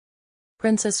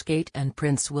Princess Kate and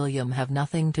Prince William have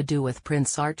nothing to do with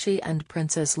Prince Archie and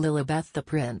Princess Lilibet. The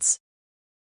Prince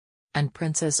and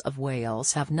Princess of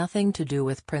Wales have nothing to do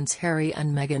with Prince Harry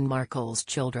and Meghan Markle's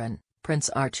children, Prince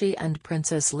Archie and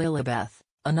Princess Lilibet,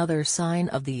 another sign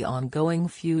of the ongoing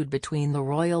feud between the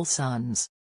royal sons.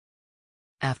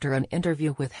 After an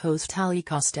interview with host Ali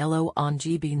Costello on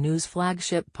GB News'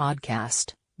 flagship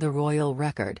podcast, The Royal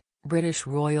Record, British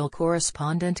royal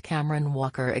correspondent Cameron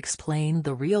Walker explained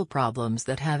the real problems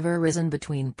that have arisen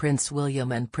between Prince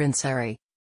William and Prince Harry.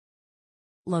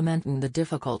 Lamenting the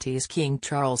difficulties King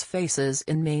Charles faces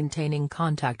in maintaining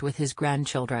contact with his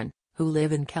grandchildren, who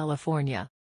live in California.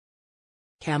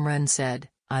 Cameron said,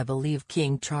 "I believe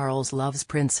King Charles loves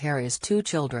Prince Harry's two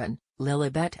children,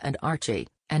 Lilibet and Archie,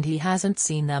 and he hasn't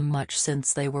seen them much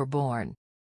since they were born.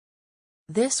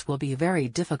 This will be very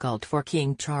difficult for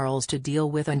King Charles to deal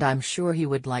with, and I'm sure he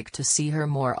would like to see her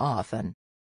more often."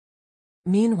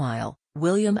 Meanwhile,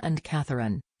 William and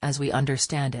Catherine, as we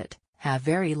understand it, have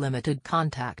very limited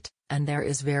contact, and there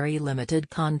is very limited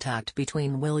contact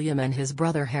between William and his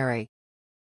brother Harry.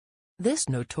 This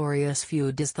notorious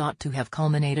feud is thought to have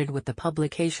culminated with the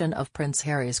publication of Prince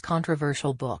Harry's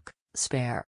controversial book,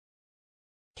 Spare.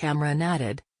 Cameron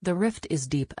added, "The rift is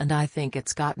deep, and I think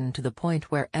it's gotten to the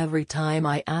point where every time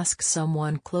I ask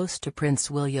someone close to Prince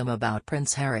William about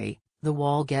Prince Harry, the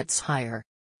wall gets higher."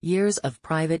 Years of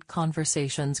private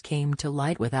conversations came to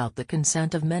light without the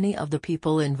consent of many of the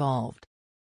people involved.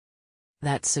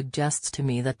 That suggests to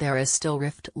me that there is still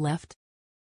rift left.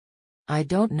 I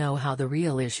don't know how the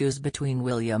real issues between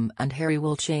William and Harry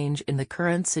will change in the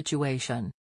current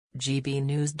situation.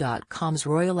 GBnews.com's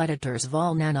royal editors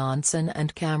Val Nanonson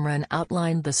and Cameron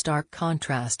outlined the stark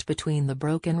contrast between the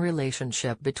broken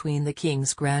relationship between the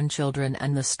king's grandchildren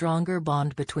and the stronger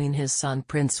bond between his son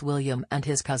Prince William and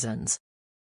his cousins.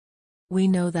 "We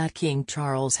know that King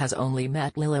Charles has only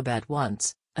met Lilibet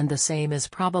once, and the same is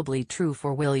probably true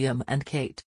for William and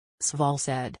Kate," Sval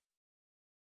said.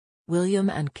 William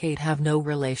and Kate have no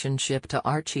relationship to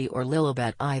Archie or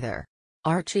Lilibet either.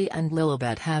 Archie and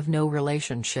Lilibet have no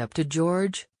relationship to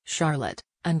George, Charlotte,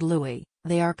 and Louis,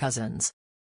 they are cousins.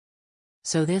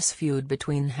 So this feud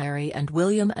between Harry and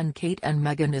William and Kate and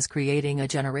Meghan is creating a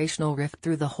generational rift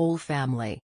through the whole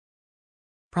family.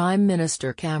 Prime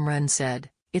Minister Cameron said,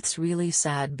 "It's really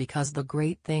sad because the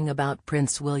great thing about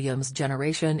Prince William's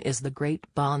generation is the great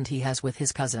bond he has with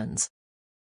his cousins.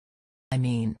 I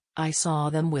mean, I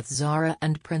saw them with Zara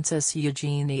and Princess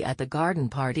Eugenie at the garden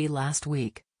party last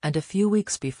week, and a few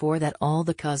weeks before that all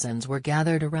the cousins were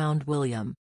gathered around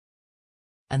William.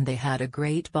 And they had a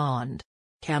great bond."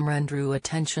 Cameron drew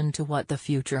attention to what the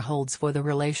future holds for the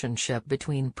relationship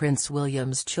between Prince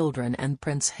William's children and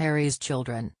Prince Harry's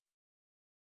children.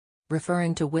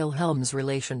 Referring to Wilhelm's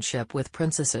relationship with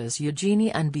Princesses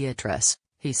Eugenie and Beatrice,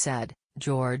 he said,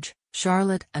 "George,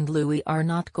 Charlotte and Louis are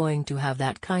not going to have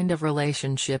that kind of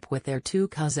relationship with their two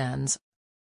cousins."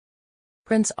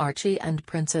 Prince Archie and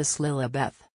Princess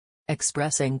Lilibet,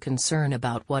 expressing concern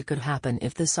about what could happen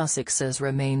if the Sussexes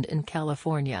remained in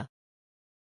California.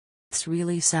 "It's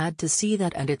really sad to see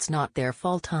that, and it's not their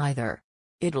fault either.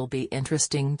 It'll be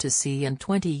interesting to see in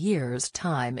 20 years'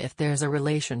 time if there's a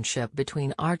relationship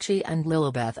between Archie and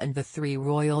Lilibet and the three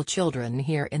royal children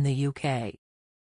here in the UK."